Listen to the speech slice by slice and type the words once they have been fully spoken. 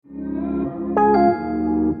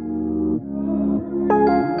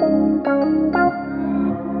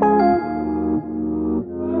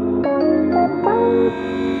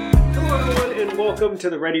welcome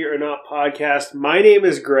to the Ready or Not podcast. My name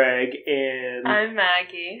is Greg, and I'm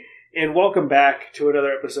Maggie. And welcome back to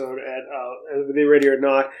another episode at the Ready or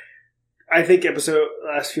Not. I think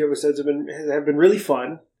last few episodes have been really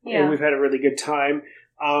fun, and we've had a really good time.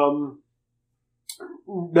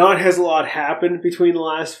 Not has a lot happened between the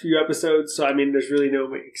last few episodes, so I mean, there's really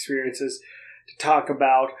no experiences to talk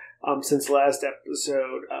about since the last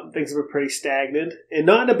episode. Things have been pretty stagnant, and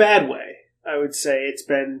not in a bad way. I would say it's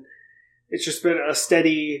just been a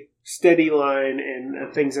steady line,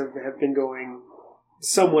 and things have been going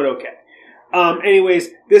somewhat okay.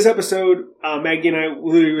 Anyways, this episode, Maggie and I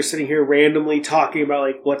literally were sitting here randomly talking about,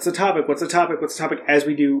 like, what's the topic, as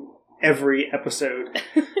we do every episode.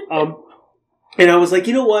 And I was like,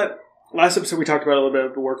 you know what? Last episode we talked about a little bit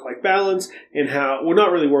of the work-life balance and how, well,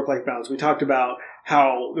 not really work-life balance. We talked about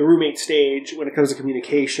how the roommate stage when it comes to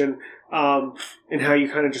communication, and how you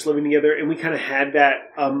kind of just living together. And we kind of had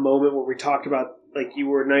that moment where we talked about, like, you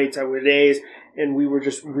were nights, I were days, and we were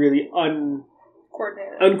just really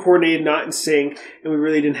uncoordinated, not in sync, and we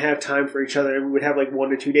really didn't have time for each other. And we would have like 1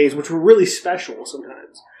 to 2 days, which were really special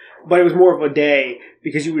sometimes. But it was more of a day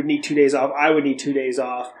because you would need 2 days off. I would need 2 days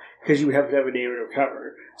off because you would have to have a day to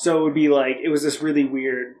recover. So it would be like, it was this really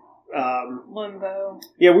weird... limbo.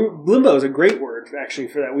 Yeah, limbo is a great word, actually,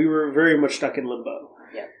 for that. We were very much stuck in limbo.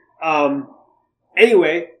 Yeah.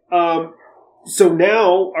 Anyway, so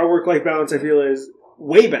now our work-life balance, I feel, is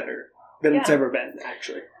way better than it's ever been,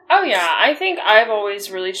 actually. Oh, yeah. I think I've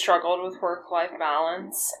always really struggled with work-life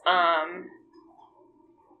balance. I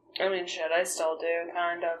still do,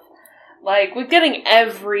 kind of. Like, with getting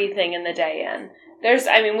everything in the day in.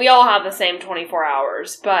 We all have the same 24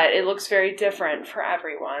 hours, but it looks very different for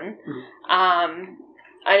everyone. Mm-hmm.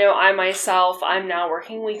 I know I'm now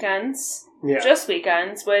working weekends. Yeah. Just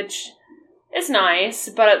weekends, which is nice,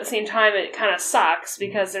 but at the same time, it kind of sucks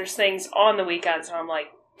because there's things on the weekends, and I'm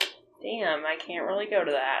like, damn, I can't really go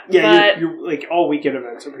to that. Yeah, you're like, all weekend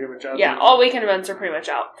events are pretty much out. Yeah, all weekend events are pretty much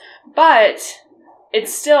out. But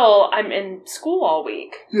it's still, I'm in school all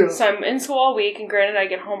week. Yeah. So I'm in school all week, and granted, I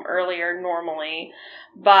get home earlier normally,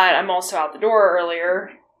 but I'm also out the door earlier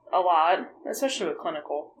a lot, especially with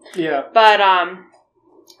clinical. Yeah. But,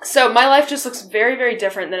 so my life just looks very, very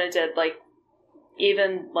different than it did, like,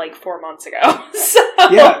 even, like, 4 months ago. So.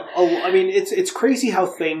 Yeah. Oh, I mean, it's crazy how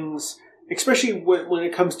things... Especially when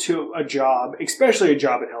it comes to a job, especially a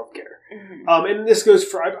job in healthcare. Mm-hmm. And this goes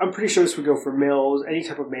for, I'm pretty sure this would go for mills, any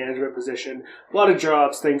type of management position. A lot of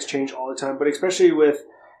jobs, things change all the time, but especially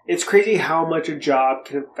it's crazy how much a job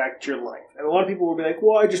can affect your life. And a lot of people will be like,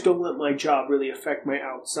 well, I just don't let my job really affect my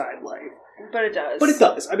outside life. But it does. But it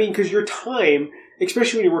does. I mean, because your time,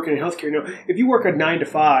 especially when you're working in healthcare, if you work a 9 to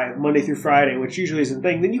 5, Monday through Friday, which usually isn't a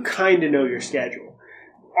thing, then you kind of know your schedule.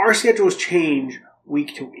 Our schedules change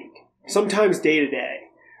week to week. Sometimes day to day.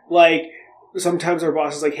 Like, sometimes our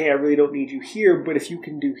boss is like, hey, I really don't need you here, but if you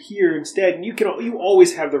can do here instead, you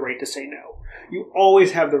always have the right to say no. You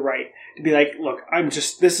always have the right to be like, look,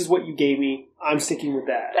 this is what you gave me, I'm sticking with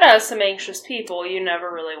that. But as some anxious people, you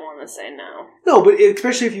never really want to say no. No, but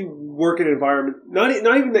especially if you work in an environment, not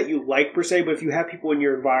even that you like per se, but if you have people in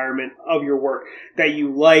your environment of your work that you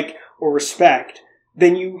like or respect,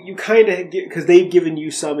 then you kind of get, because they've given you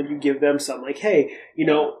some and you give them some. Like, hey,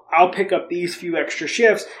 I'll pick up these few extra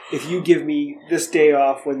shifts if you give me this day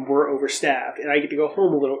off when we're overstaffed and I get to go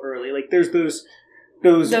home a little early. Like, there's those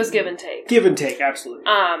give and take. Give and take, absolutely.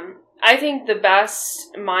 I think the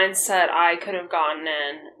best mindset I could have gotten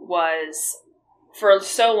in was, for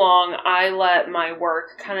so long, I let my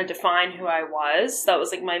work kind of define who I was. That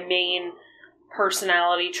was like my main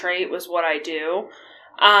personality trait, was what I do.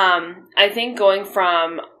 I think going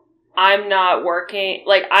from I'm not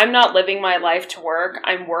living my life to work,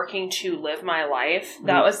 I'm working to live my life. Mm-hmm.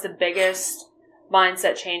 That was the biggest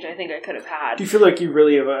mindset change I think I could have had. Do you feel like you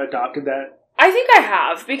really have adopted that? I think I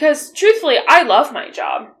have, because truthfully, I love my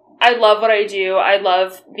job. I love what I do. I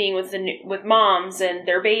love being with moms and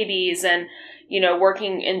their babies and,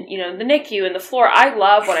 working in, the NICU and the floor. I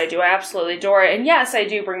love what I do. I absolutely adore it. And yes, I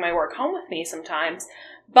do bring my work home with me sometimes,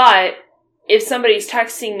 but if somebody's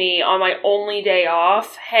texting me on my only day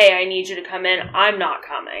off, hey, I need you to come in, I'm not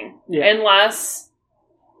coming. Yeah. Unless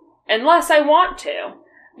I want to.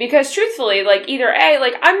 Because truthfully, like, here's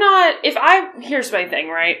my thing,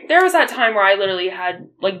 right? There was that time where I literally had,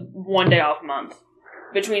 like, 1 day off a month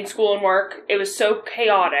between school and work. It was so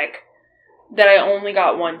chaotic that I only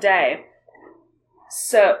got 1 day.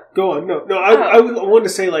 So. Go on. No, I wanted to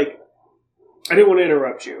say, like, I didn't want to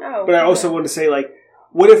interrupt you. Oh, but I also wanted to say, like,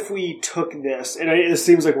 what if we took this, and it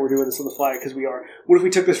seems like we're doing this on the fly because we are, what if we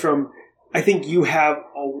took this from, I think you have,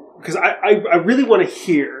 because I really want to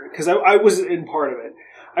hear because I was in part of it.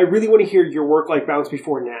 I really want to hear your work-life balance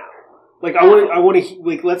before now. Like, I want to,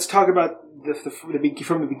 like, let's talk about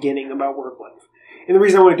from the beginning about work life. And the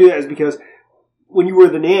reason I want to do that is because when you were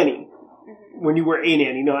the nanny, when you were a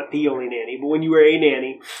nanny, not the only nanny, but when you were a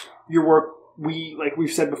nanny, your work, like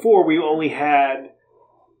we've said before, we only had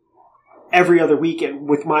every other weekend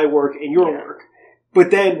with my work and your work.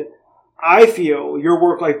 But then I feel your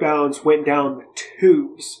work-life balance went down the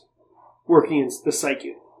tubes working in the psych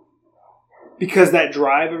unit. Because that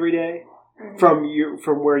drive every day from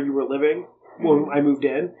where you were living when I moved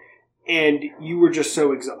in, and you were just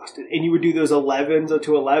so exhausted. And you would do those 11s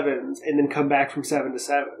to 11s and then come back from 7 to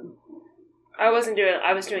 7. I was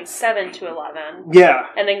doing 7 to 11. Yeah.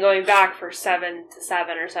 And then going back for 7 to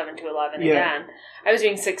 7 or 7 to 11 again. I was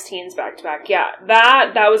doing 16s back to back. Yeah.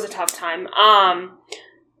 That was a tough time.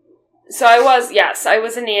 So I was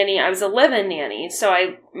a nanny. I was a live-in nanny. So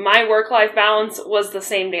my work-life balance was the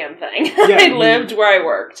same damn thing. Yeah, I lived where I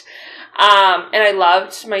worked. And I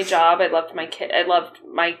loved my job. I loved my kid. I loved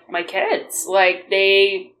my kids. Like,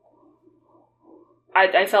 I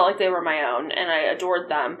felt like they were my own, and I adored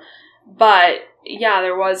them. But yeah,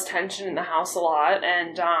 there was tension in the house a lot,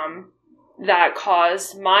 and that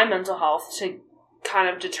caused my mental health to kind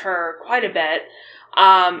of deter quite a bit.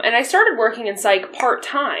 And I started working in psych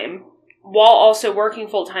part-time while also working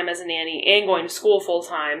full-time as a nanny and going to school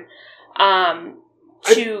full-time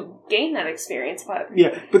to gain that experience.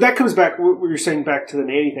 But that comes back, what you're saying, back to the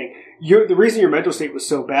nanny thing. The reason your mental state was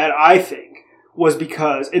so bad, I think, was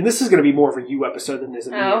because, and this is going to be more of a you episode than this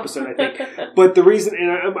is a me episode, I think. But the reason,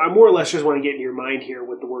 and I more or less just want to get in your mind here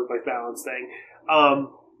with the work-life balance thing,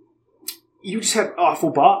 you just had an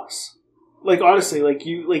awful boss. Like, honestly,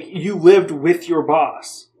 you lived with your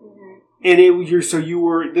boss. And you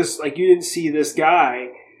were this, like, you didn't see this guy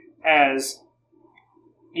as,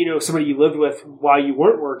 somebody you lived with while you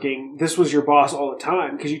weren't working. This was your boss all the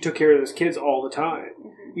time because you took care of those kids all the time.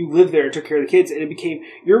 You lived there and took care of the kids, and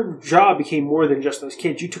your job became more than just those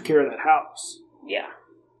kids. You took care of that house. Yeah.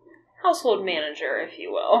 Household manager, if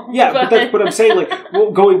you will. Yeah, but I'm saying, like,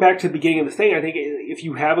 going back to the beginning of the thing, I think if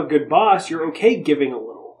you have a good boss, you're okay giving a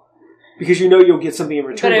little. Because you'll get something in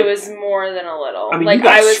return. But it was more than a little. I mean, you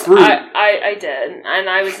got screwed. I did. And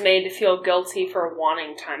I was made to feel guilty for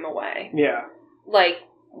wanting time away. Yeah. Like,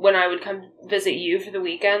 when I would come visit you for the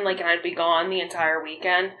weekend, like, and I'd be gone the entire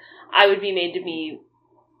weekend, I would be made to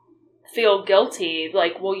feel guilty.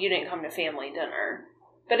 Like, well, you didn't come to family dinner.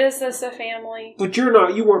 But is this a family? But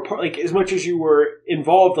you weren't part, like, as much as you were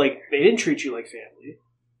involved, like, they didn't treat you like family.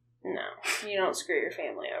 No. You don't screw your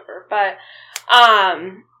family over. But,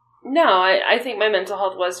 no, I think my mental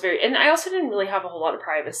health was and I also didn't really have a whole lot of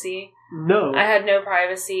privacy. No. I had no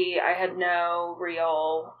privacy. I had no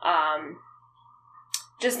real,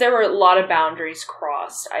 just there were a lot of boundaries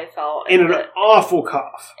crossed, I felt. And an awful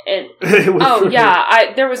cough. And,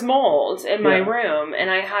 there was mold in my room,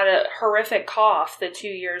 and I had a horrific cough the 2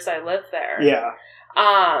 years I lived there. Yeah.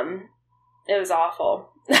 It was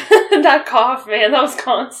awful. That cough, man, that was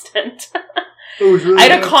constant. Really I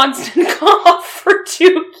had a constant cough for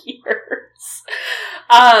 2 years.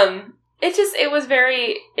 It was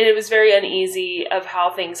very uneasy of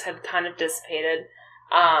how things had kind of dissipated,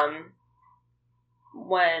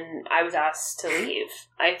 when I was asked to leave.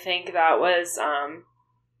 I think that was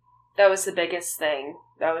the biggest thing.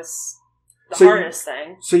 That was the hardest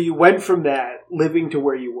thing. So you went from that living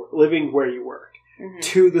where you worked. Mm-hmm.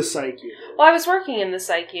 To the psych unit. Well, I was working in the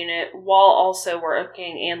psych unit while also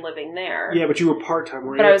working and living there. Yeah, but you were part-time,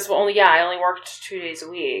 weren't you? But I only worked 2 days a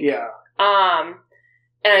week. Yeah. And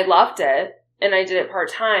I loved it, and I did it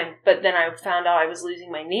part-time, but then I found out I was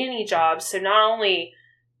losing my nanny job, so not only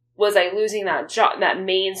was I losing that job, that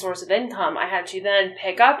main source of income, I had to then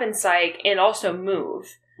pick up in psych and also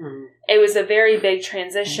move. Mm-hmm. It was a very big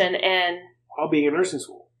transition, and... While being in nursing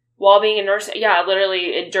school. While being a nurse,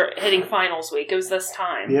 literally hitting finals week. It was this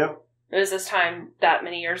time. Yeah. It was this time that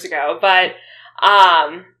many years ago. But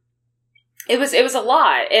it was a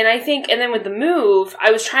lot. And I think, and then with the move,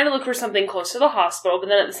 I was trying to look for something close to the hospital. But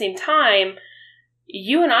then at the same time,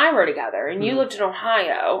 you and I were together. And you lived in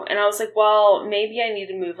Ohio. And I was like, well, maybe I need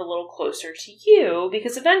to move a little closer to you.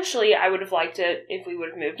 Because eventually I would have liked it if we would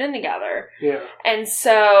have moved in together. Yeah. And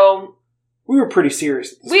so... We were pretty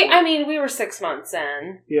serious at this point. We were 6 months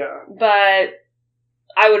in. Yeah. But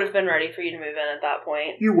I would have been ready for you to move in at that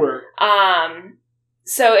point. You were.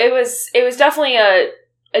 So it was definitely a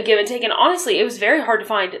give and take. And honestly, it was very hard to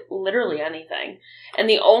find literally anything. And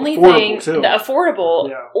the only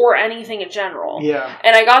affordable or anything in general. Yeah.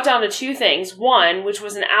 And I got down to two things. One, which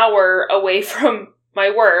was an hour away from my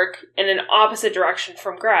work in an opposite direction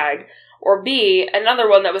from Greg, or B, another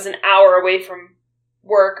one that was an hour away from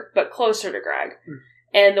work, but closer to Greg.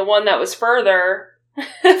 And the one that was further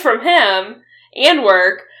from him and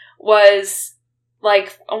work was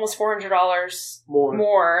like almost $400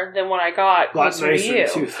 more than what I got closer to you.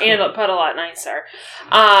 And put a lot nicer.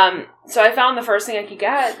 So I found the first thing I could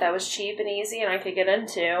get that was cheap and easy and I could get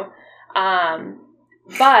into.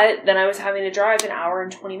 But then I was having to drive an hour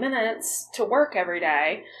and 20 minutes to work every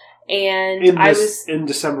day. And in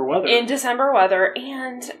December weather.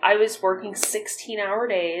 And I was working 16-hour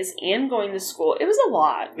days and going to school. It was a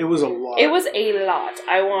lot. It was a lot. It was a lot.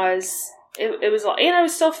 And I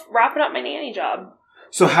was still wrapping up my nanny job.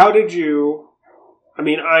 So how did you, I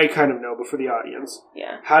mean, I kind of know, but for the audience.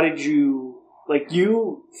 Yeah. How did you, like,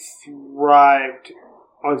 you thrived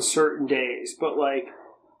on certain days, but, like,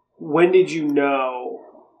 when did you know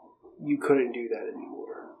you couldn't do that anymore?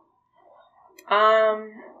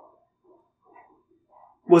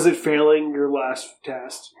 Was it failing your last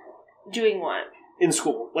test? Doing what? In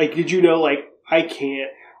school. Like, did you know, like, I can't,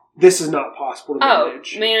 this is not possible to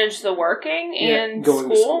manage? Manage the working and going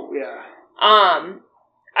school? To school? Yeah.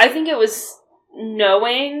 I think it was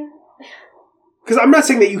knowing. Because I'm not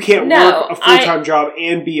saying that you can't work a full-time job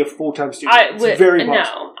and be a full-time student. It's very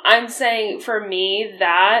possible. No, I'm saying for me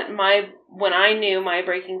that when I knew my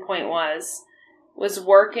breaking point was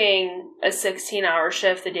working a 16-hour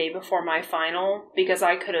shift the day before my final because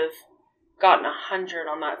I could have gotten 100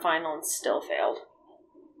 on that final and still failed.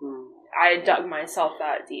 I had dug myself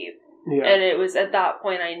that deep. Yeah. And it was at that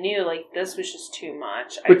point I knew, like, this was just too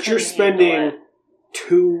much. But you're spending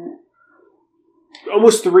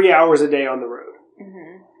almost 3 hours a day on the road.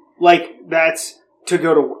 Mm-hmm. Like, that's to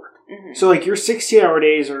go to work. Mm-hmm. So, like, your 16-hour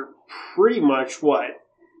days are pretty much,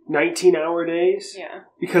 19-hour days? Yeah.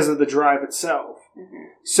 Because of the drive itself. Mm-hmm.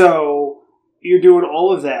 So, you're doing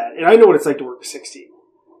all of that. And I know what it's like to work 16.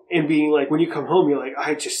 And being like, when you come home, you're like,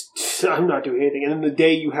 I'm not doing anything. And then the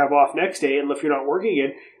day you have off next day, and if you're not working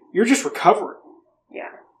again, you're just recovering. Yeah.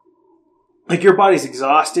 Like, your body's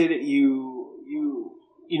exhausted. You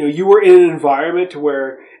were in an environment to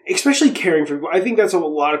where, especially caring for people, I think that's what a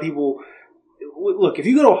lot of people, look, if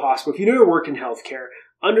you go to a hospital, if you never worked in healthcare,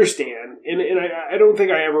 understand, and I don't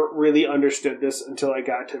think I ever really understood this until I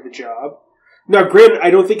got to the job. Now, granted,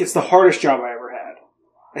 I don't think it's the hardest job I ever had.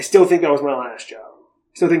 I still think that was my last job.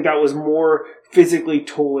 I still think that was more physically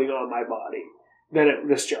tolling on my body than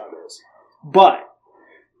this job is. But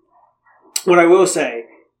what I will say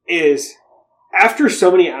is, after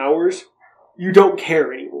so many hours, you don't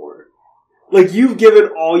care anymore. Like, you've given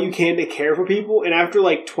all you can to care for people, and after,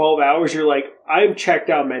 12 hours, you're like, I'm checked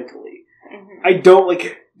out mentally. Mm-hmm. I don't,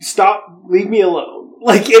 stop, leave me alone.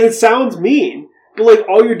 And it sounds mean, but,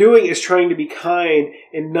 all you're doing is trying to be kind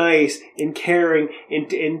and nice and caring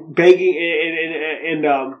and begging and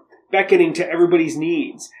beckoning to everybody's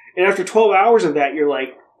needs. And after 12 hours of that, you're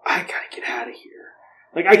like, I gotta get out of here.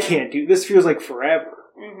 I can't do this. Feels like forever.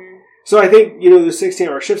 Mm-hmm. So I think, the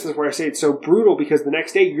 16-hour shifts is where I say it's so brutal, because the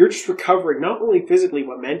next day you're just recovering, not only physically,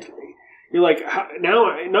 but mentally. You're like, you're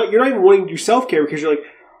not even wanting to do self-care, because you're like,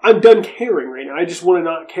 I'm done caring right now. I just want to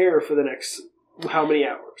not care for the next how many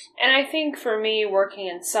hours. And I think for me, working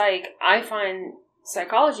in psych, I find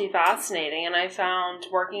psychology fascinating, and I found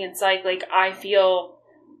working in psych, I feel...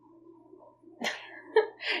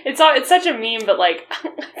 it's such a meme, but, I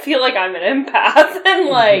feel like I'm an empath, and,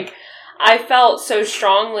 I felt so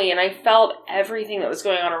strongly, and I felt everything that was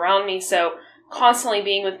going on around me. So constantly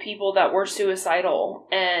being with people that were suicidal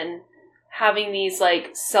and having these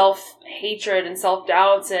self-hatred and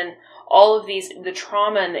self-doubts and all of the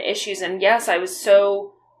trauma and the issues. And yes, I was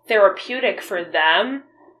so therapeutic for them,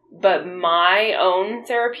 but my own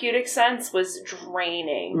therapeutic sense was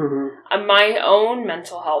draining. Mm-hmm. My own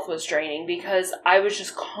mental health was draining because I was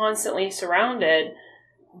just constantly surrounded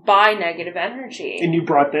by negative energy. And you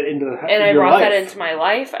brought that into I brought that into my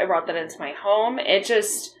life. I brought that into my home. It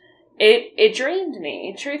just, it drained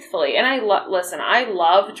me, truthfully. And I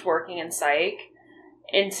loved working in psych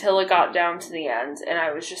until it got down to the end. And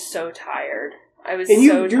I was just so tired.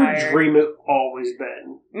 Your dream has always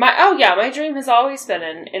been. My dream has always been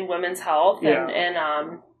in women's health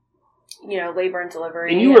and labor and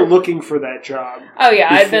delivery. And you were looking for that job. Oh yeah,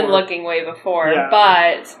 I'd been looking way before,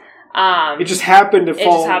 but it just happened to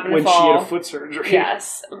fall when she had a foot surgery.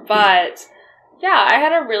 Yes, but yeah, I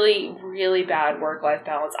had a really, really bad work-life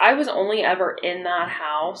balance. I was only ever in that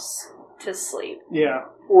house to sleep. Yeah,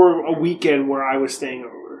 or a weekend where I was staying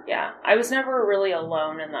over. Yeah, I was never really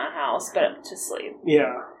alone in that house, but to sleep.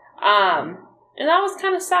 Yeah. And that was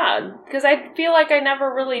kind of sad, because I feel like I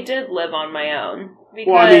never really did live on my own.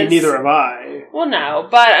 Because, well, I mean, neither have I. Well, no,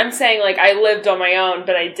 but I'm saying, like, I lived on my own,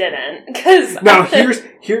 but I didn't. Cause now,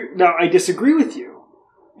 now, I disagree with you.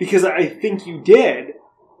 Because I think you did,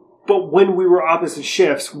 but when we were opposite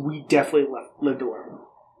shifts, we definitely lived alone.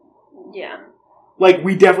 Yeah. Like,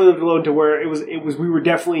 we definitely lived alone to where we were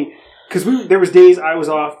definitely, because there was days I was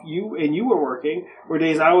off, you were working, or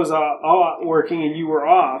days I was working and you were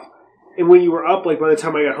off, and when you were up, like, by the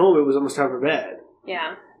time I got home, it was almost time for bed.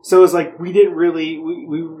 Yeah. So it was like, we didn't really, we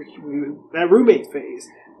that roommate phase,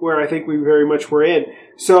 where I think we very much were in.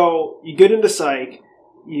 So, you get into psych,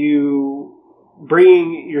 you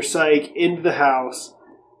bringing your psych into the house,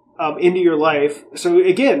 into your life. So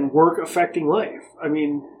again, work affecting life. I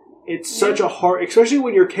mean, it's such a hard, especially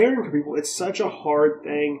when you're caring for people, it's such a hard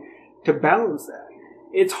thing to balance that.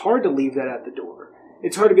 It's hard to leave that at the door.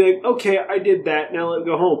 It's hard to be like, okay, I did that, now let me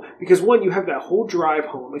go home. Because one, you have that whole drive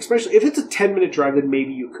home, especially if it's a 10-minute drive, then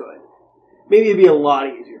maybe you could. Maybe it'd be a lot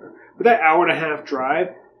easier. But that hour and a half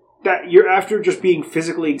drive, that you're after just being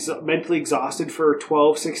physically, mentally exhausted for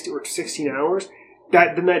 12, 16, or 16 hours,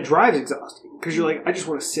 then that drive's exhausting. Because you're like, I just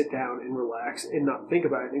want to sit down and relax and not think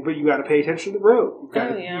about anything. But you got to pay attention to the road.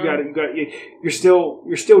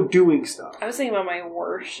 You're still doing stuff. I was thinking about my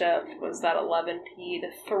worst shift was that 11p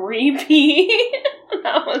to 3p.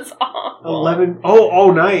 That was awful.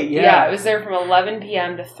 All night, yeah. Yeah, I was there from 11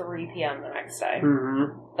 p.m. to 3 p.m. the next day.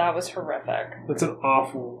 Mm-hmm. That was horrific. That's an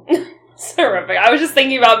awful... It's horrific. I was just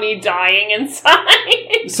thinking about me dying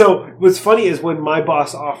inside. So, what's funny is when my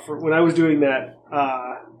boss offered, when I was doing that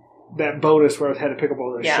bonus where I had to pick up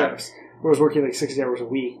all those shifts, where I was working like 60 hours a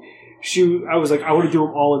week, I was like, I want to do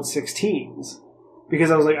them all in 16s.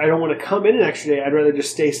 Because I was like, I don't want to come in an extra day. I'd rather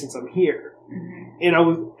just stay since I'm here. Mm-hmm. And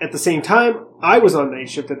at the same time, I was on night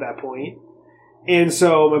shift at that point. And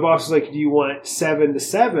so my boss was like, do you want 7 to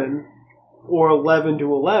 7 or 11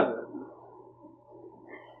 to 11?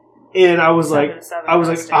 And I was like,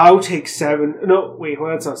 I'll take 7. No, wait,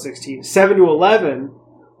 well, that's not 16. 7 to 11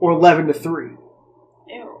 or 11 to 3.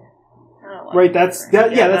 Ew. Right, that's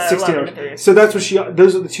 16 hours. So that's what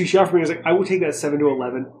those are the two she offered me. I was like, I will take that 7 to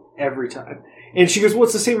 11 every time. And she goes, well,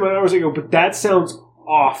 it's the same amount of hours. I go, but that sounds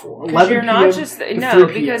awful. 11 you're not just, no,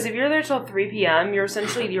 because if you're there till 3 p.m., you're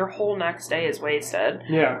essentially, your whole next day is wasted.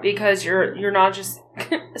 Yeah. Because you're not just,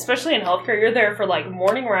 especially in healthcare, you're there for like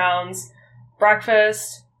morning rounds,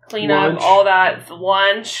 breakfast, clean up, all that,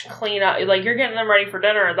 lunch, clean up. Like, you're getting them ready for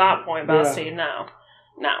dinner at that point, Bestie. No.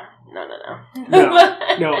 No.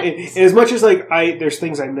 And as much as, like, there's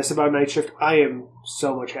things I miss about night shift, I am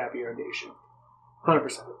so much happier on day shift.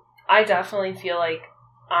 100%. I definitely feel like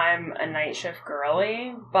I'm a night shift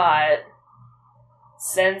girly, but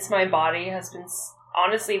since my body has been...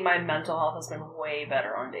 Honestly, my mental health has been way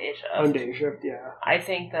better on day shift. On day shift, yeah. I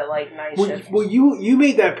think that, like, night shift... Well, you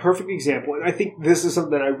made that perfect example, and I think this is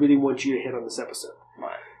something that I really want you to hit on this episode.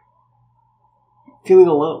 What? Feeling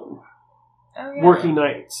alone. Oh, yeah. Working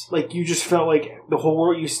nights. Like, you just felt like the whole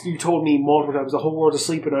world... You told me multiple times, the whole world's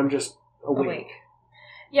asleep, and I'm just awake.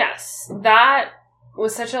 Yes, that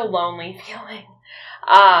was such a lonely feeling.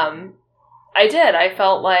 I did. I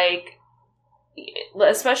felt like...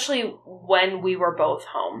 Especially when we were both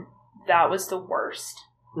home. That was the worst.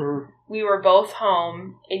 Mm-hmm. We were both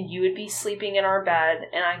home, and you would be sleeping in our bed,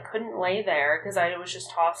 and I couldn't lay there because I was just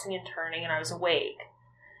tossing and turning, and I was awake.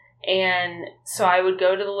 And so I would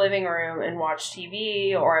go to the living room and watch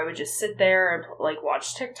TV, or I would just sit there and like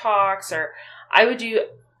watch TikToks, or I would do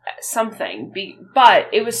something. But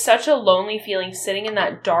it was such a lonely feeling sitting in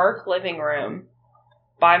that dark living room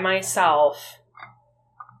by myself,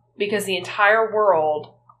 because the entire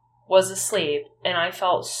world was asleep, and I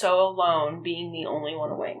felt so alone being the only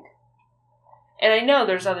one awake. And I know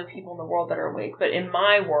there's other people in the world that are awake, but in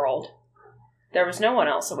my world, there was no one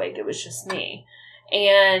else awake. It was just me.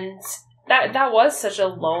 And that was such a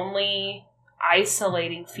lonely,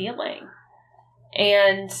 isolating feeling.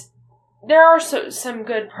 And there are some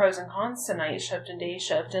good pros and cons to night shift and day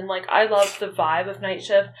shift. And, like, I love the vibe of night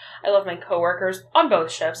shift. I love my coworkers on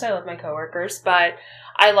both shifts. I love my coworkers, but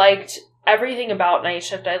I liked everything about night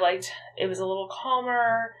shift. It was a little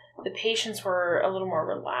calmer. The patients were a little more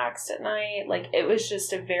relaxed at night. Like, it was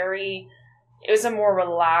just it was a more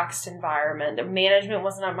relaxed environment. The management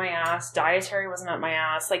wasn't up my ass. Dietary wasn't up my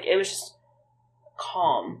ass. Like, it was just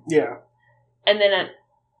calm. Yeah. And then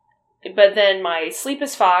but then my sleep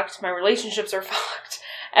is fucked. My relationships are fucked.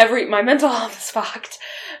 My mental health is fucked.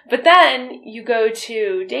 But then you go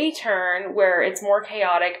to day turn where it's more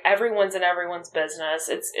chaotic. Everyone's in everyone's business.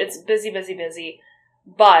 It's busy.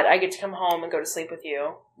 But I get to come home and go to sleep with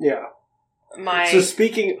you. Yeah. So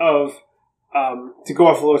speaking of, to go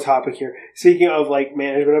off a little topic here, speaking of, like,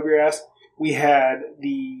 management up your ass, we had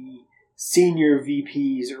the senior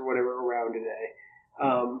VPs or whatever around today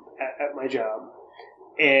at my job.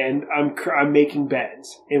 And I'm making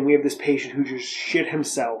beds. And we have this patient who just shit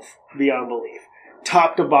himself beyond belief.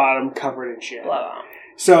 Top to bottom, covered in shit. Blowout.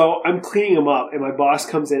 So I'm cleaning him up, and my boss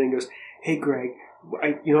comes in and goes, "Hey, Greg,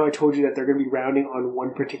 I told you that they're going to be rounding on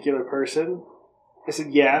one particular person?" I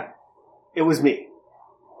said, "Yeah, it was me."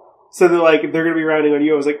 So they're like, "They're going to be rounding on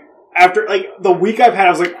you." I was like, after like the week I've had,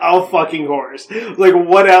 I was like, "Oh, fucking horse!" Like,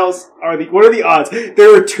 what else what are the odds?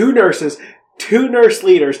 There were 2 nurses, 2 nurse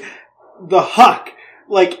leaders, the huck,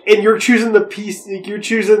 like, and you're choosing the piece, like, you're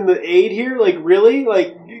choosing the aide here? Like, really?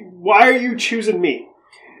 Like, why are you choosing me?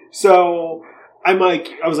 So I'm like,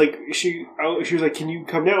 she was like, "Can you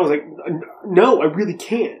come now?" I was like, "No, I really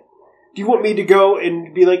can't. Do you want me to go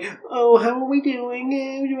and be like, oh, how are we doing?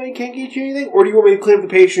 I can't get you anything? Or do you want me to clean up the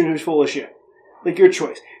patient who's full of shit? Like, your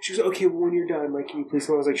choice." She goes, "Okay, well, when you're done, like, can you please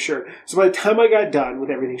come?" I was like, "Sure." So by the time I got done with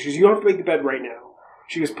everything, she goes, "You don't have to make the bed right now."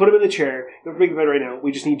 She goes, "Put him in the chair. You don't have to make the bed right now.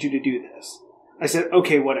 We just need you to do this." I said,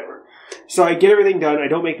 "Okay, whatever." So I get everything done. I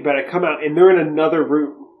don't make the bed. I come out, and they're in another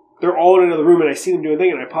room. They're all in another room, and I see them doing a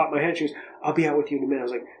thing, and I pop my head. She goes, "I'll be out with you in a minute." I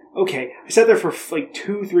was like, "Okay." I sat there for like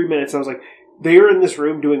 2-3 minutes. And I was like, they are in this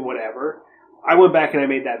room doing whatever. I went back and I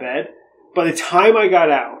made that bed. By the time I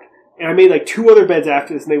got out, and I made like 2 other beds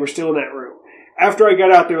after this, and they were still in that room. After I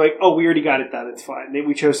got out, they're like, "Oh, we already got it done. It's fine.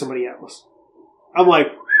 We chose somebody else." I'm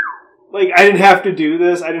like, I didn't have to do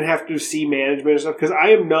this. I didn't have to see management and stuff, because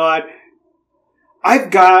I've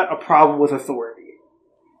got a problem with authority.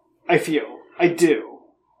 I feel. I do.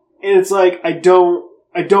 And it's like, it's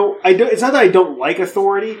not that I don't like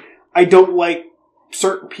authority. I don't like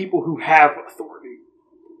certain people who have authority.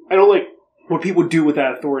 I don't like what people do with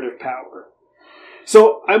that authoritative power.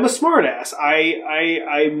 So I'm a smartass.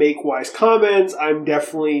 I make wise comments. I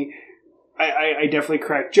definitely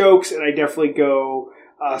crack jokes, and I definitely go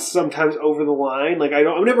sometimes over the line. Like,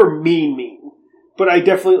 I'm never mean, but I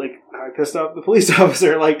definitely, I pissed off the police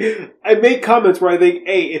officer. Like, I make comments where I think,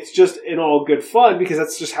 hey, it's just in all good fun, because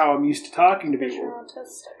that's just how I'm used to talking to people. You're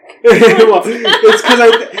autistic. Well,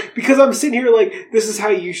 it's because I'm sitting here like, this is how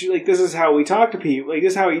you should, like, this is how we talk to people. Like,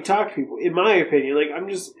 this is how you talk to people, in my opinion. Like,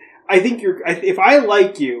 I think if I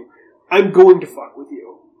like you, I'm going to fuck with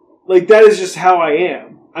you. Like, that is just how I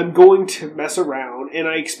am. I'm going to mess around, and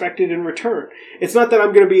I expect it in return. It's not that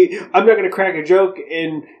I'm not going to crack a joke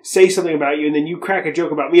and say something about you, and then you crack a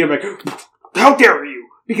joke about me, and I'm like, how dare you?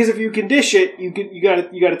 Because if you can dish it, you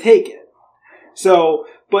gotta take it. So,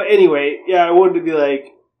 but anyway, yeah, I wanted to be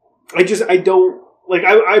like,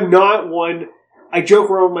 I'm not one, I joke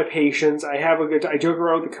around with my patients, I have a good time, I joke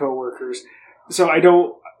around with the coworkers, so I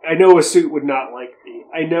know a suit would not like me.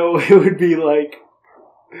 I know it would be like,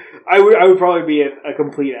 I would probably be a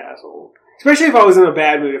complete asshole. Especially if I was in a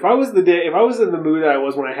bad mood. If I was in the mood that I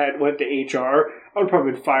was when I went to HR, I would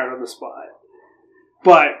probably been fired on the spot.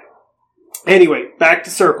 But anyway, back to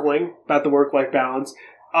circling about the work-life balance.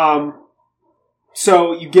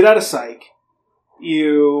 So you get out of psych.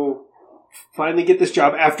 You finally get this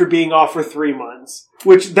job after being off for 3 months,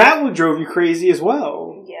 which that would drove you crazy as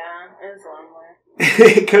well. Yeah, it was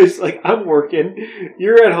lonely. Because like, I'm working,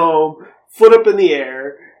 you're at home, foot up in the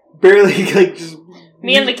air, barely like just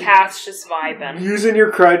me and the cat's just vibing, using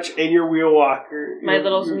your crutch and your wheel walker, my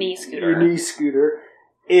little knee scooter,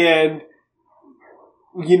 and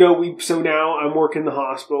so now I'm working the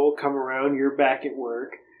hospital. Come around, you're back at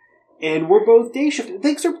work, and we're both day shift.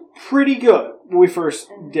 Things are pretty good when we first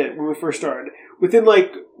started. Within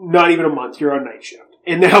like not even a month, you're on night shift,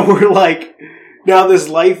 and now we're like,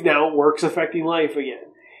 work's affecting life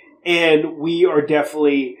again, and we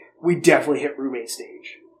definitely hit roommate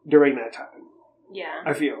stage during that time. Yeah.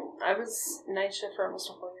 I feel. I was night shift for almost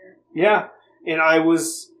a whole year. Yeah. And I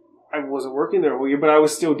wasn't working there a whole year, but I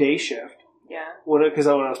was still day shift. Yeah. Because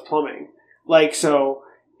when I was plumbing. Like, so,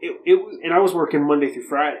 and I was working Monday through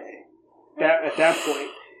Friday at that point.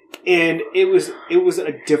 And it was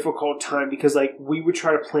a difficult time because, like, we would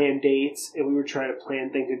try to plan dates and we would try to plan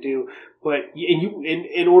things to do. But,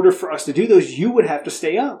 in order for us to do those, you would have to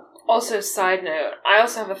stay up. Also, side note, I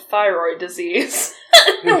also have a thyroid disease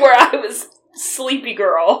where I was sleepy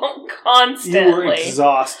girl constantly. You were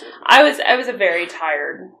exhausted. I was a very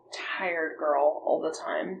tired girl all the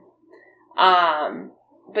time.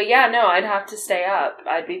 But yeah, no, I'd have to stay up.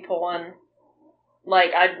 I'd be pulling,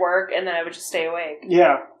 like, I'd work and then I would just stay awake.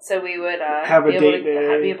 Yeah. So we would have a date,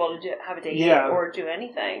 be able to have a date or do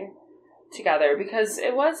anything together because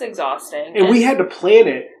it was exhausting. And we had to plan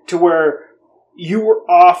it to where you were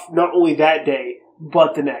off not only that day,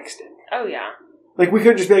 but the next day. Oh, yeah. Like, we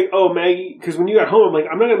couldn't just be like, oh, Maggie, because when you got home, I'm like,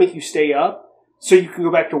 I'm not going to make you stay up so you can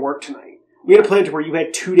go back to work tonight. We had a plan to where you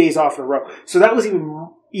had 2 days off in a row. So that was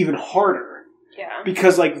even harder. Yeah.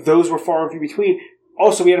 Because, like, those were far and few between.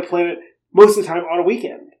 Also, we had to plan it most of the time on a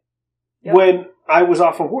weekend. Yep. When I was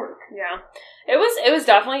off of work. Yeah. It was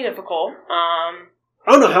definitely difficult. I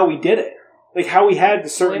don't know how we did it. Like, how we had the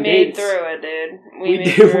certain dates. We made through it, dude. We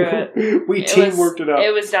made through it. We teamworked it up.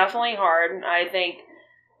 It was definitely hard. I think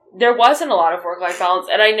there wasn't a lot of work-life balance.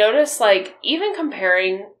 And I noticed, like, even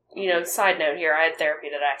comparing, side note here, I had therapy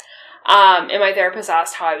today. And my therapist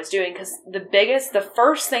asked how I was doing. Because the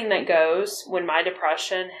first thing that goes when my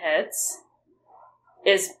depression hits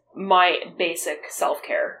is my basic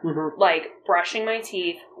self-care. Mm-hmm. Like, brushing my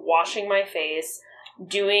teeth, washing my face,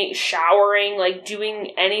 showering, like,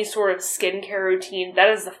 doing any sort of skincare routine. That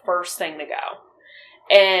is the first thing to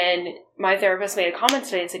go. And my therapist made a comment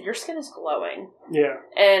today and said, your skin is glowing. Yeah.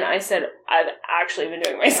 And I said, I've actually been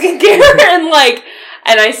doing my skincare.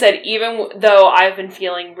 and I said, even though I've been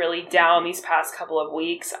feeling really down these past couple of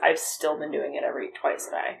weeks, I've still been doing it twice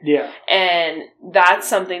a day. Yeah. And that's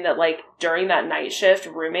something that, like, during that night shift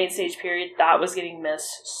roommate stage period, that was getting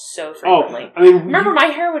missed so frequently. Oh, I mean, remember my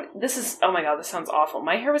hair oh my God, this sounds awful.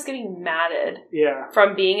 My hair was getting matted. Yeah.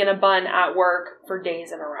 From being in a bun at work for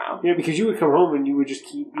days in a row. Yeah, because you would come home and you would just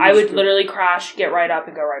keep... I would literally crash, get right up,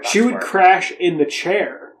 and go right back to work. She would crash in the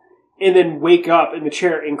chair, and then wake up in the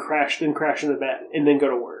chair and crash in the bed, and then go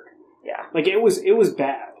to work. Yeah. Like, it was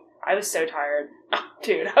bad. I was so tired. Oh,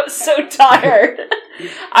 dude, I was so tired.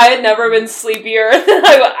 I had never been sleepier.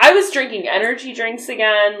 I was drinking energy drinks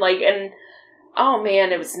again, and oh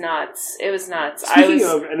man, it was nuts. It was nuts. Speaking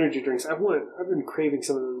of energy drinks, I've been craving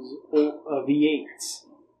some of those old V8s.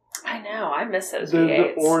 I know. I miss those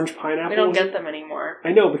V8s. The orange pineapple. We don't get them anymore.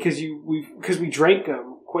 I know, because we drank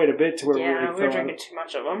them quite a bit to where we were drinking too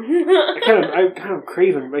much of them. I kind of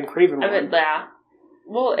been craving one. Yeah.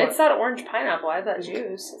 Well, it's that orange pineapple. I have that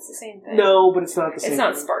juice. It's the same thing. No, but it's not the same. It's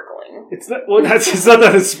not sparkling. It's not. Well, it's not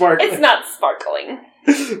that it's sparkling. It's not sparkling.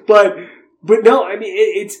 but no, I mean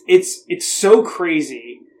it's so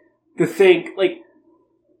crazy to think, like,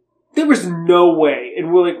 there was no way,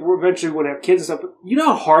 and we're eventually going to have kids and stuff. But you know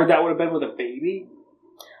how hard that would have been with a baby.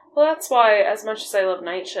 Well, that's why, as much as I love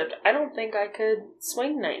night shift, I don't think I could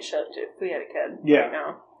swing night shift if we had a kid right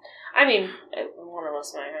now. I mean, one of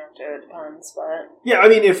us might have to. It depends, but... Yeah, I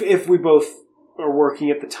mean, if we both are working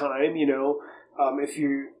at the time, if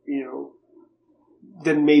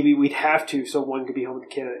then maybe we'd have to, so one could be home with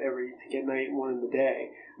the kid at night and one in the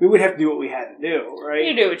day. We would have to do what we had to do, right?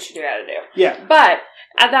 You do what you had to do. Yeah. But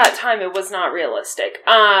at that time, it was not realistic.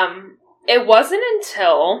 It wasn't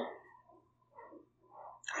until...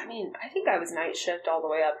 I think I was night shift all the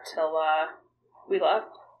way up till we left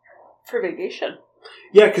for vacation.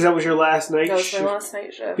 Yeah, because that was your last night shift. That was my last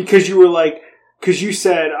night shift. Because you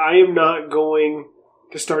said, I am not going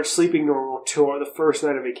to start sleeping normal till the first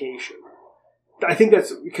night of vacation. I think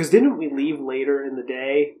that's, because didn't we leave later in the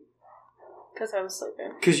day? Because I was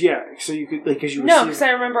sleeping. So you could, because you were No, because I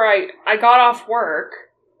remember I got off work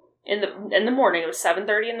in the morning. It was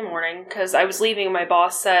 7:30 in the morning, because I was leaving and my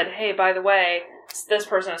boss said, hey, by the way, this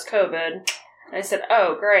person has COVID. And I said,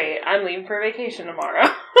 oh, great, I'm leaving for vacation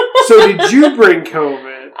tomorrow. So did you bring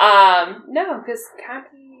COVID? No, because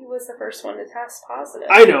Kathy was the first one to test positive.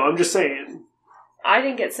 I know, I'm just saying. I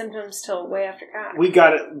didn't get symptoms till way after Kathy. We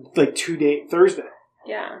got it like Thursday.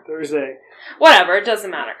 Yeah. Thursday. Whatever, it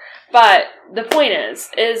doesn't matter. But the point is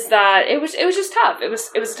that it was just tough. It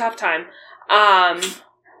was a tough time.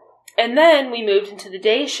 And then we moved into the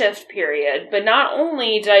day shift period. But not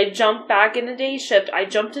only did I jump back in the day shift, I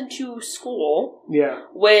jumped into school. Yeah.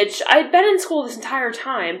 Which I'd been in school this entire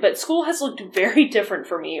time, but school has looked very different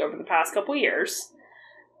for me over the past couple years.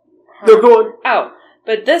 No, go on. Oh,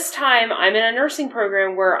 but this time I'm in a nursing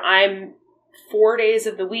program where I'm 4 days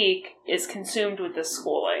of the week is consumed with this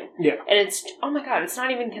schooling. Yeah. And it's, oh my God, it's not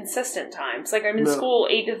even consistent times. Like, I'm in school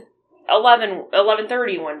 8 to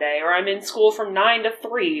 11:30 one day, or I'm in school from 9 to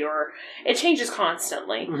 3, or it changes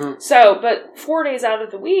constantly. Mm-hmm. So, but 4 days out of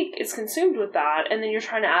the week is consumed with that, and then you're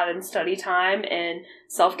trying to add in study time, and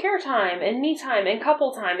self-care time, and me time, and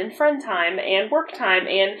couple time, and friend time, and work time,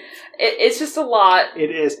 and it's just a lot.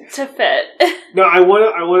 It is to fit. No, I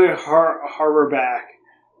want to harbor back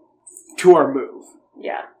to our move.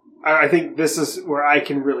 Yeah. I think this is where I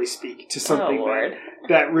can really speak to something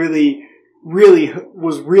that really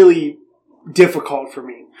was really difficult for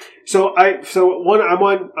me. I'm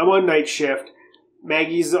on night shift.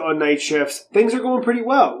 Maggie's on night shifts. Things are going pretty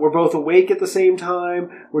well. We're both awake at the same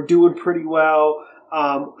time. We're doing pretty well.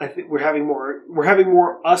 I think we're having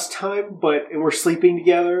more us time, and we're sleeping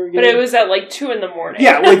together. But it was at like 2 a.m.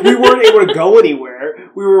 Yeah, like we weren't able to go anywhere.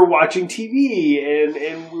 We were watching TV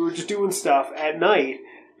and we were just doing stuff at night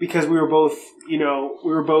because we were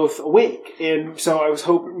both awake. And so I was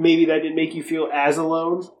hoping maybe that didn't make you feel as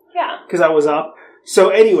alone. Yeah. Because I was up. So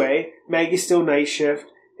anyway, Maggie's still night shift,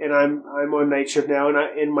 and I'm on night shift now,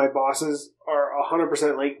 and my bosses are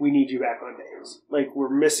 100% like, we need you back on days. Like, we're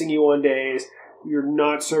missing you on days. You're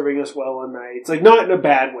not serving us well on nights. Like, not in a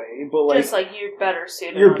bad way, but like... Just like you're better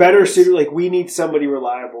suited. You're better suited. Like, we need somebody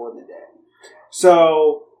reliable in the day.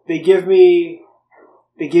 So, they give me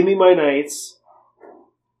my nights.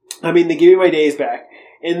 I mean, they give me my days back.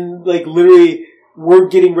 And, like, literally, we're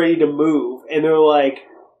getting ready to move. And they're like,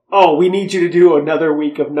 oh, we need you to do another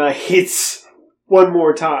week of nights one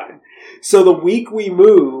more time. So, the week we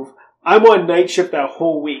move, I'm on night shift that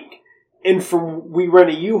whole week. And we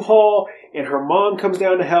rent a U-Haul, and her mom comes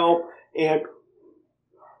down to help, and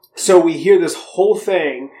so we hear this whole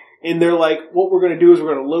thing, and they're like, what we're going to do is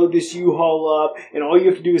we're going to load this U-Haul up, and all you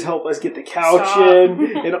have to do is help us get the couch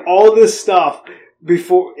in, and all this stuff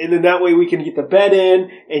before, and then that way we can get the bed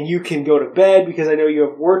in, and you can go to bed, because I know you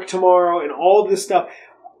have work tomorrow, and all this stuff.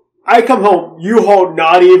 I come home, U-Haul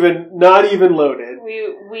not even loaded.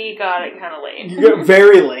 We got it kind of late. You got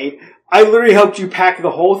very late. I literally helped you pack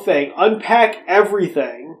the whole thing, unpack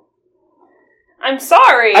everything. I'm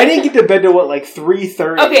sorry. I didn't get to bed till, like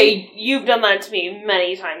 3:30? Okay, you've done that to me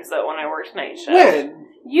many times, though, when I worked night shift. When?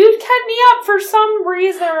 You'd kept me up for some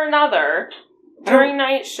reason or another during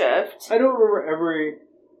night shift. I don't remember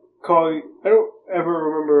I don't ever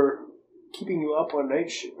remember keeping you up on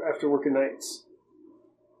night shift after working nights.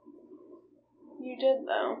 You did,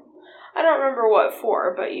 though. I don't remember what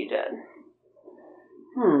for, but you did.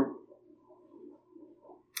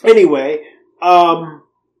 Anyway,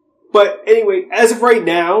 as of right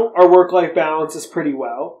now, our work-life balance is pretty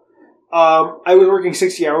well. I was working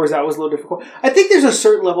 60 hours. That was a little difficult. I think there's a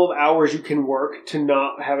certain level of hours you can work to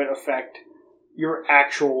not have it affect your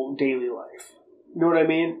actual daily life. You know what I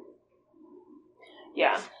mean?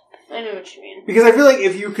 Yeah, I know what you mean. Because I feel like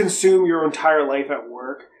if you consume your entire life at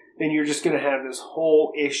work, then you're just going to have this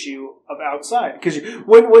whole issue of outside. Because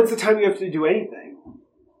when's the time you have to do anything?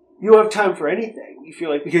 You don't have time for anything. You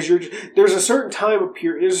feel like, because there's a certain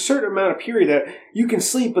there's a certain amount of period that you can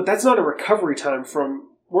sleep, but that's not a recovery time from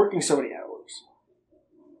working so many hours.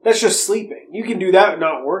 That's just sleeping. You can do that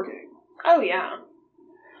not working. Oh, yeah.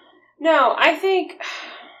 No, I think...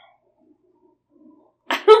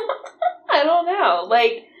 I don't know.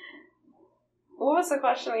 Like, what was the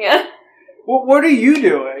question again? Well, what are you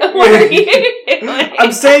doing? What are you doing?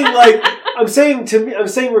 I'm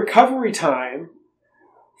saying recovery time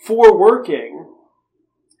for working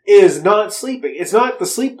is not sleeping. It's not the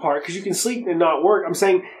sleep part, because you can sleep and not work. I'm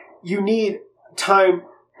saying you need time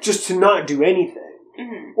just to not do anything.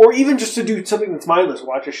 Mm-hmm. Or even just to do something that's mindless.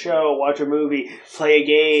 Watch a show, watch a movie, play a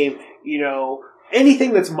game,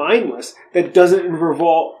 anything that's mindless that doesn't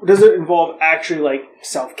involve actually like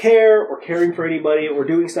self-care or caring for anybody or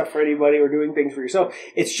doing stuff for anybody or doing things for yourself.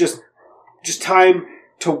 It's just time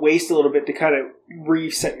to waste a little bit to kind of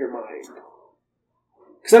reset your mind.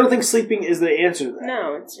 Because I don't think sleeping is the answer to that.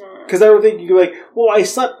 No, it's not. Because I don't think you can be like, well, I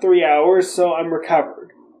slept 3 hours, so I'm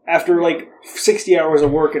recovered. After like 60 hours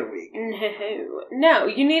of work in a week. No,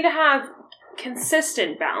 you need to have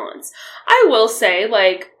consistent balance. I will say,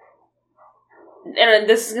 like, and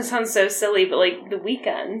this is going to sound so silly, but like the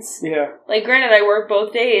weekends. Yeah. Like, granted, I work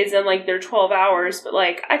both days and like they're 12 hours, but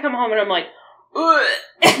like I come home and I'm like, ugh,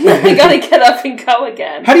 and then I gotta get up and go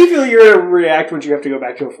again. How do you feel you're going to react once you have to go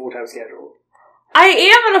back to a full-time schedule? I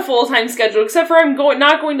am on a full-time schedule, except for I'm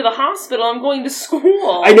not going to the hospital, I'm going to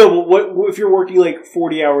school. I know, but what if you're working like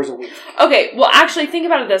 40 hours a week? Okay, well actually think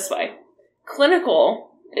about it this way.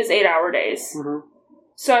 Clinical is 8-hour days. Mm-hmm.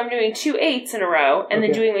 So I'm doing 2 8s in a row, and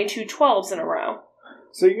then doing my 2 12s in a row.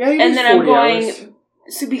 So yeah, and then I'm going hours.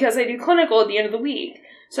 So because I do clinical at the end of the week.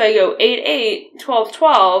 So I go 8 8, 12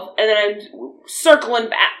 12, and then I'm circling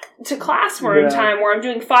back to classroom time where I'm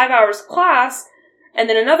doing 5 hours of class, and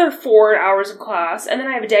then another 4 hours of class, and then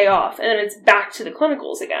I have a day off, and then it's back to the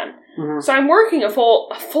clinicals again. Mm-hmm. So I'm working a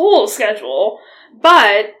full schedule,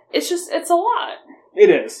 but it's a lot.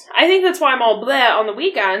 It is. I think that's why I'm all bleh on the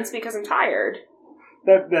weekends, because I'm tired.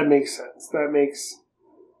 That makes sense. That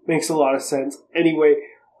makes a lot of sense. Anyway,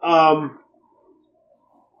 I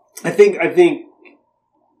think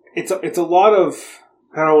it's a lot of,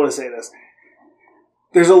 I don't want to say this.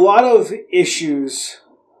 There's a lot of issues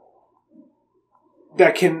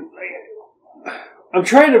that can, I'm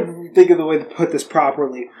trying to think of the way to put this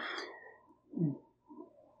properly.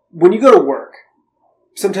 When you go to work,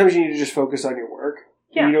 sometimes you need to just focus on your work.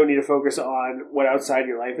 Yeah. You don't need to focus on what outside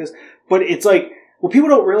your life is. But it's like, what people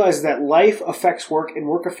don't realize is that life affects work and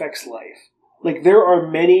work affects life. Like, there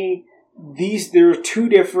are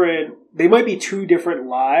they might be two different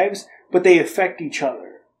lives, but they affect each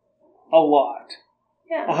other a lot.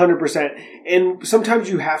 Yeah. 100%. And sometimes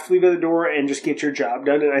you have to leave at the door and just get your job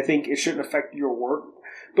done, and I think it shouldn't affect your work.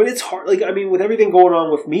 But it's hard. Like, I mean, with everything going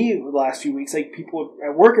on with me the last few weeks, like, people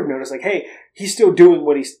at work have noticed, like, hey, he's still doing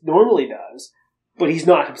what he normally does, but he's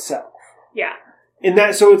not himself. Yeah.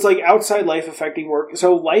 And so it's like outside life affecting work.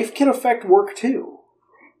 So life can affect work too.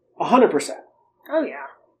 100%. Oh, yeah.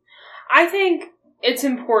 I think it's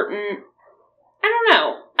important.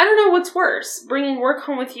 I don't know what's worse, bringing work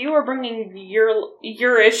home with you or bringing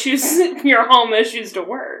your issues, your home issues to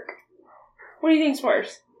work. What do you think's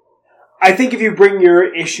worse? I think if you bring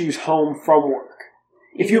your issues home from work,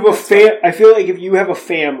 if you have I feel like if you have a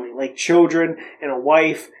family, like children and a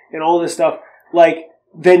wife and all this stuff, like,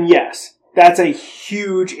 then yes, that's a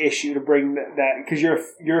huge issue to bring that, because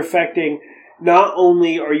you're affecting, not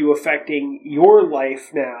only are you affecting your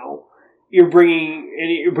life now,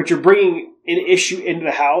 but you're bringing an issue into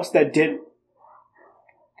the house that didn't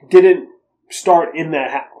start in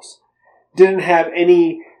that house, didn't have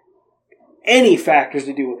any factors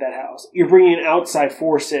to do with that house. You're bringing an outside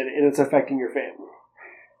force in, and it's affecting your family.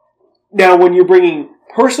 Now, when you're bringing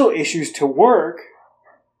personal issues to work,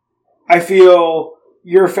 I feel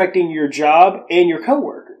you're affecting your job and your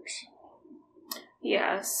coworkers.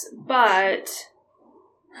 Yes, but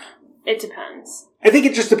it depends. I think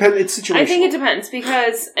it just depends. It's situational. I think it depends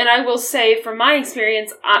because, and I will say from my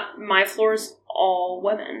experience, my floor is all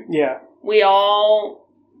women. Yeah. We all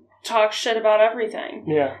talk shit about everything.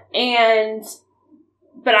 Yeah.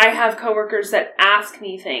 But I have coworkers that ask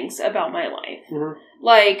me things about my life. Mm-hmm.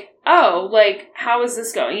 Like, oh, like, how is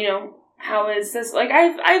this going? You know, how is this? Like, I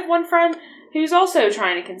have one friend who's also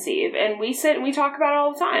trying to conceive, and we sit and we talk about it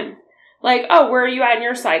all the time. Like, oh, where are you at in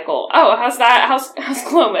your cycle? Oh, how's that? How's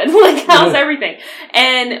Clomid? Like, how's everything?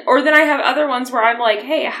 Or then I have other ones where I'm like,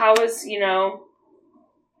 hey, how's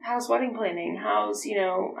wedding planning? How was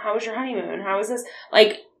your honeymoon? How is this?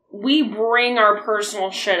 Like, we bring our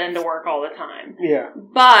personal shit into work all the time. Yeah.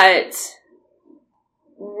 But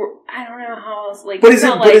I don't know how else. Like, but is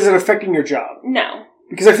it affecting your job? No.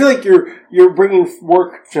 Because I feel like you're bringing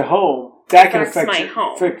work to home. That can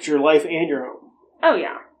affect your life and your home. Oh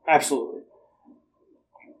yeah. Absolutely.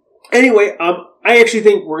 Anyway, I actually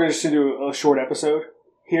think we're going to just do a short episode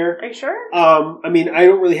here. Are you sure? I mean, I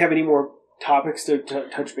don't really have any more topics to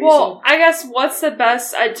touch base on. Well, I guess what's the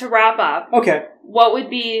best, to wrap up, okay, what would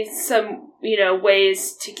be some,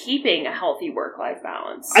 ways to keeping a healthy work-life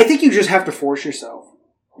balance? I think you just have to force yourself.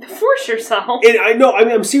 Force yourself? And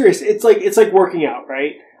I'm serious. It's like working out,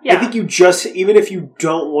 right? Yeah. I think you just, even if you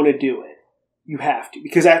don't want to do it, you have to.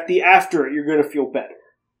 Because after it, you're going to feel better.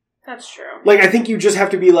 That's true. Like, I think you just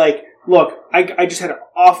have to be like, look, I just had an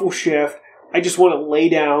awful shift. I just want to lay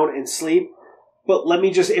down and sleep. But let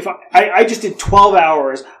me just, if I just did 12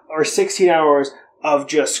 hours or 16 hours of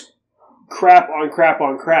just crap on crap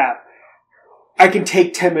on crap, I can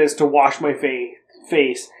take 10 minutes to wash my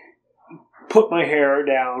face, put my hair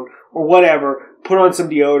down, or whatever, put on some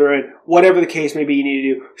deodorant, whatever the case may be you need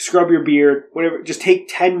to do, scrub your beard, whatever. Just take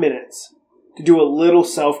 10 minutes to do a little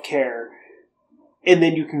self-care. And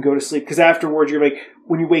then you can go to sleep. Because afterwards, you're like,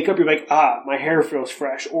 when you wake up, you're like, my hair feels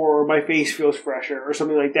fresh, or my face feels fresher, or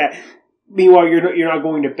something like that. Meanwhile, you're not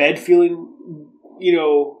going to bed feeling,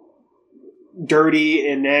 dirty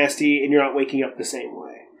and nasty, and you're not waking up the same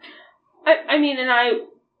way. I mean, and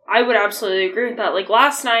I would absolutely agree with that. Like,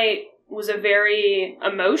 last night was a very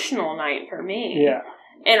emotional night for me. Yeah.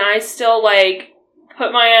 And I still,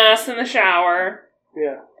 put my ass in the shower.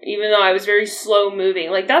 Yeah. Even though I was very slow moving.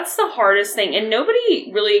 Like, that's the hardest thing. And nobody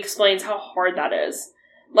really explains how hard that is.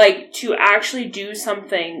 Like, to actually do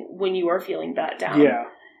something when you are feeling that down. Yeah.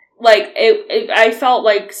 Like, I felt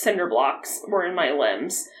like cinder blocks were in my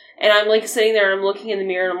limbs. And I'm, sitting there and I'm looking in the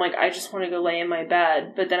mirror and I'm like, I just want to go lay in my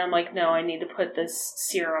bed. But then I'm like, no, I need to put this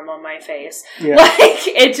serum on my face. Yeah.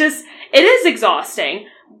 It is exhausting.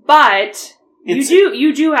 But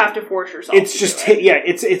you do have to force yourself. It's just,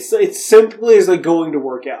 it's simply as like going to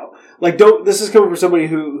work out. Like, this is coming from somebody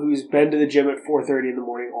who's been to the gym at 4:30 in the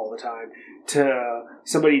morning all the time to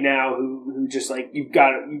somebody now who just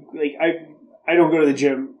I don't go to the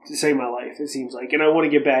gym to save my life, it seems like. And I want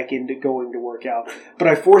to get back into going to work out. But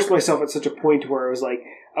I forced myself at such a point where it was like,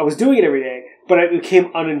 I was doing it every day, but it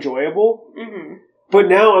became unenjoyable. Mm-hmm. But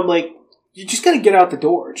now I'm like, you just got to get out the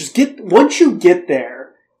door. Once you get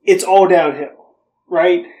there, it's all downhill,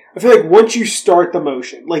 right? I feel like once you start the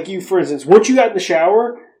motion, like you, for instance, once you got in the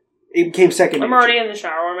shower, it became second nature. I'm already in the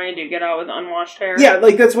shower. What am I going to do? Get out with unwashed hair? Yeah,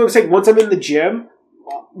 like that's what I'm saying. Once I'm in the gym,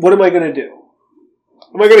 what am I going to do?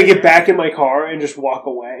 Am I going to get back in my car and just walk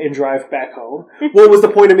away and drive back home? What was the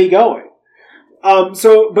point of me going?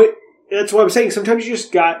 But that's what I'm saying. Sometimes you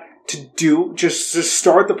just got to just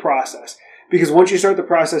start the process. Because once you start the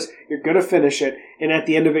process, you're going to finish it. And at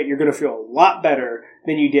the end of it, you're going to feel a lot better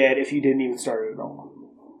than you did if you didn't even start it at all.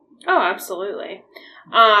 Oh, absolutely.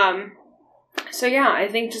 So yeah, I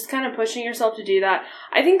think just kind of pushing yourself to do that.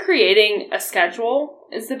 I think creating a schedule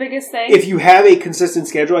is the biggest thing. If you have a consistent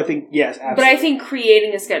schedule, I think, yes, absolutely. But I think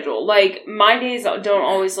creating a schedule, like, my days don't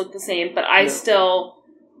always look the same, but I still,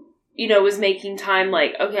 was making time,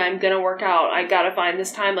 like, okay, I'm going to work out. I got to find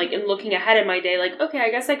this time, like, and looking ahead in my day, like, okay,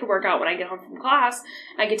 I guess I could work out when I get home from class.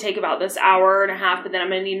 I could take about this hour and a half, but then I'm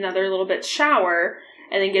going to need another little bit to shower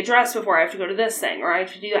and then get dressed before I have to go to this thing, or I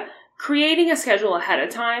have to do that. Creating a schedule ahead of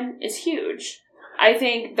time is huge. I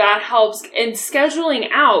think that helps in scheduling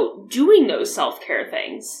out doing those self-care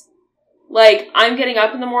things. Like, I'm getting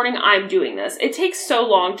up in the morning, I'm doing this. It takes so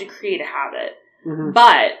long to create a habit. Mm-hmm.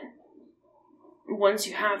 But once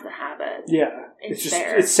you have the habit, it's just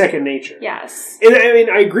there. It's second nature. Yes. And I mean,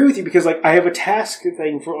 I agree with you because, like, I have a task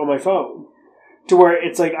thing on my phone to where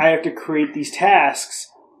it's like I have to create these tasks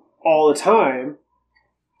all the time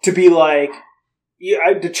to be like, I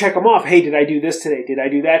have to check them off. Hey, did I do this today? Did I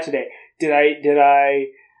do that today? Did I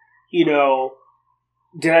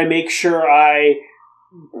make sure I,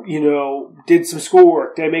 did some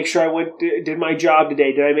schoolwork? Did I make sure I did my job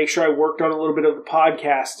today? Did I make sure I worked on a little bit of the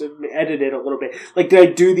podcast and edited a little bit? Like, did I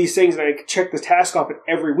do these things? And I check the task off, and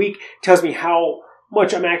every week tells me how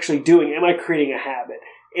much I'm actually doing. Am I creating a habit?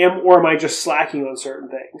 Or am I just slacking on certain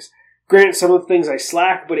things? Granted, some of the things I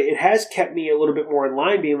slack, but it has kept me a little bit more in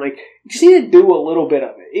line, being like, you just need to do a little bit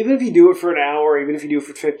of it. Even if you do it for an hour, even if you do it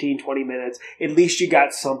for 15, 20 minutes, at least you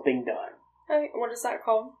got something done. What is that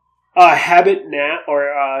called? Habit Now,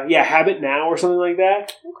 Habit Now, or something like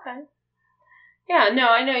that. Okay. Yeah, no,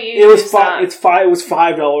 I know you. It was It was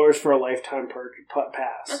 $5 for a lifetime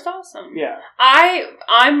pass. That's awesome. Yeah,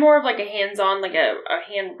 I'm more of like a hands-on, like a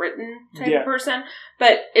handwritten type of person.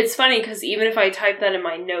 But it's funny because even if I type that in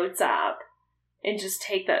my notes app and just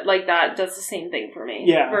take that, like, that does the same thing for me.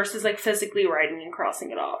 Yeah. Versus like physically writing and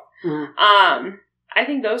crossing it off. Mm-hmm. I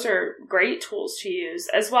think those are great tools to use,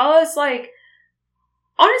 as well as, like,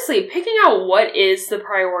 honestly, picking out what is the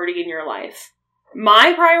priority in your life.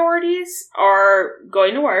 My priorities are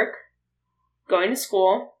going to work, going to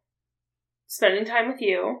school, spending time with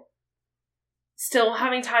you, still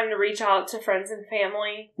having time to reach out to friends and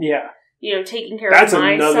family. Yeah. Taking care of myself. That's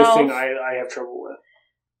another thing I have trouble with.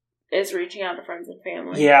 Is reaching out to friends and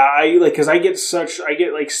family. Yeah, because I get such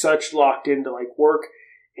locked into, like, work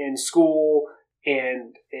and school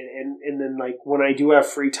and then, like, when I do have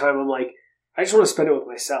free time, I'm like, I just want to spend it with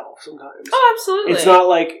myself sometimes. Oh, absolutely. It's not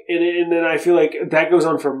like, and then I feel like that goes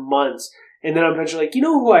on for months. And then I'm eventually like,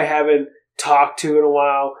 who I haven't talked to in a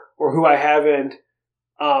while, or who I haven't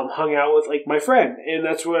hung out with, like, my friend. And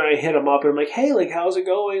that's when I hit him up and I'm like, hey, like, how's it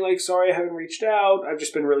going? Like, sorry I haven't reached out. I've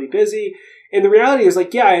just been really busy. And the reality is,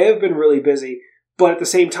 like, yeah, I have been really busy. But at the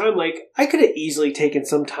same time, like, I could have easily taken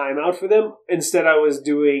some time out for them. Instead, I was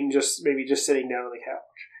doing just sitting down on the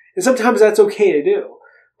couch. And sometimes that's okay to do.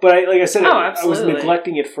 But I said, I was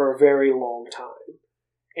neglecting it for a very long time,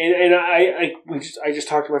 and I just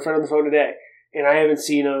talked to my friend on the phone today, and I haven't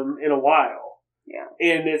seen him in a while. Yeah,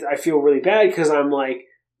 and I feel really bad because I'm like,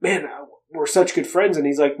 man, we're such good friends, and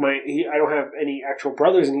he's like I don't have any actual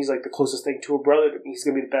brothers, and he's like the closest thing to a brother to me. He's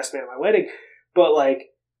gonna be the best man at my wedding, but,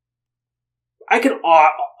 like, I can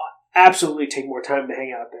absolutely take more time to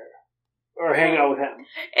hang out there. Or hang out with him.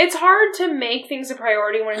 It's hard to make things a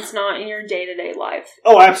priority when it's not in your day-to-day life.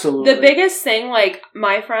 Oh, absolutely. The biggest thing, like,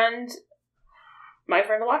 my friend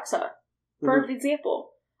Alexa, perfect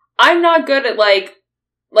example. I'm not good at, like,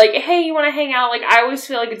 hey, you want to hang out? Like, I always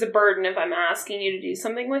feel like it's a burden if I'm asking you to do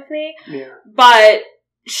something with me. Yeah. But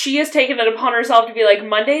she has taken it upon herself to be like,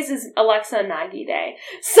 Mondays is Alexa 90 day.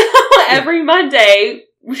 So every Monday,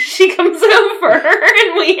 she comes over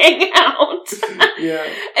and we hang out. Yeah.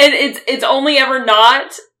 And it's only ever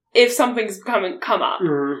not if something's come up.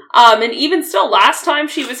 Mm-hmm. And even still, last time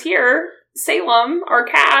she was here, Salem, our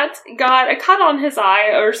cat, got a cut on his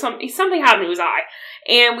eye, or something happened to his eye.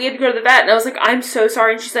 And we had to go to the vet, and I was like, I'm so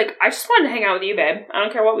sorry. And she's like, I just wanted to hang out with you, babe. I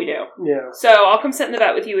don't care what we do. Yeah. So I'll come sit in the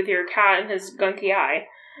vet with you with your cat and his gunky eye.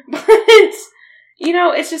 But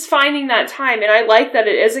it's just finding that time. And I like that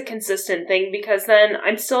it is a consistent thing, because then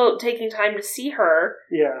I'm still taking time to see her.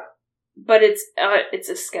 Yeah. but it's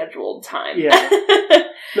a scheduled time. Yeah.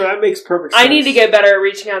 No, that makes perfect sense. I need to get better at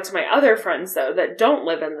reaching out to my other friends, though, that don't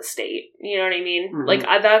live in the state. You know what I mean? Mm-hmm. Like,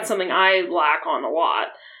 that's something I lack on a lot.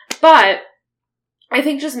 But I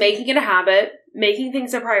think just making it a habit, making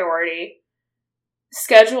things a priority,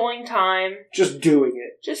 scheduling time. Just doing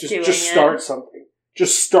it. Just start something.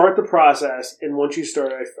 Just start the process, and once you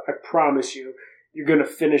start, I promise you're going to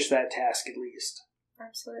finish that task at least.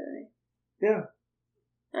 Absolutely. Yeah.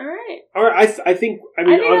 All right. I think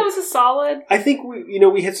that was a solid. I think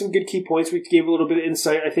we hit some good key points. We gave a little bit of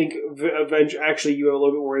insight. I think eventually, actually, you have a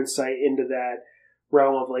little bit more insight into that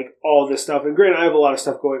realm of like all this stuff. And granted, I have a lot of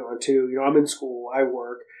stuff going on too. I'm in school, I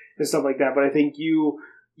work, and stuff like that. But I think you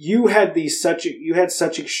had such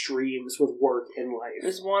extremes with work and life. It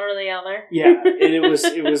was one or the other. Yeah, and it was,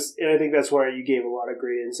 and I think that's why you gave a lot of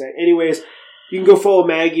great insight. Anyways, you can go follow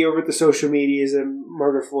Maggie over at the social medias and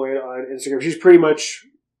Margaret Floyd on Instagram. She's pretty much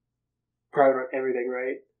private on everything,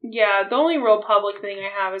 right? Yeah, the only real public thing I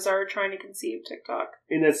have is our Trying to Conceive TikTok.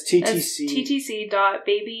 And that's TTC.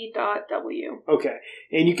 TTC.baby.w. Okay.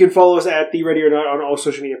 And you can follow us at The Ready or Not on all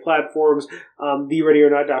social media platforms.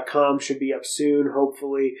 TheReadyOrNot.com should be up soon.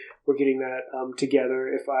 Hopefully we're getting that together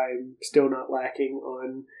if I'm still not lacking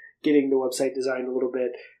on getting the website designed a little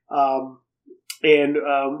bit. I've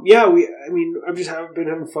just been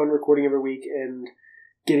having fun recording every week and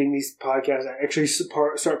getting these podcasts. I actually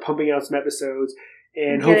start pumping out some episodes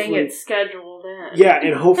and getting it scheduled in. Yeah,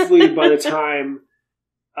 and hopefully by the time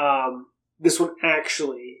this one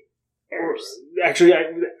actually airs,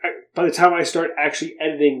 by the time I start actually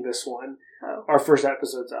editing this one, our first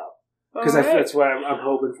episode's up. Because that's what I'm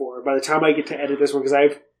hoping for. By the time I get to edit this one, because I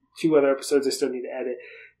have 2 other episodes I still need to edit,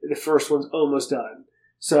 the first one's almost done.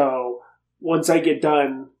 So once I get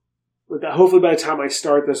done with that, hopefully by the time I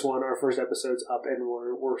start this one, our first episode's up and we're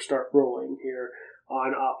start rolling here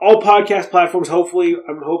on all podcast platforms. Hopefully,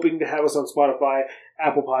 I'm hoping to have us on Spotify,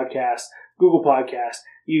 Apple Podcasts, Google Podcasts,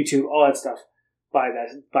 YouTube, all that stuff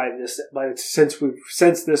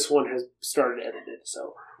since this one has started edited.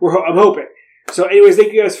 So I'm hoping. So, anyways,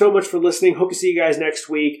 thank you guys so much for listening. Hope to see you guys next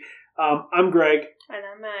week. I'm Greg, and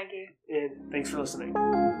I'm Maggie, and thanks for listening.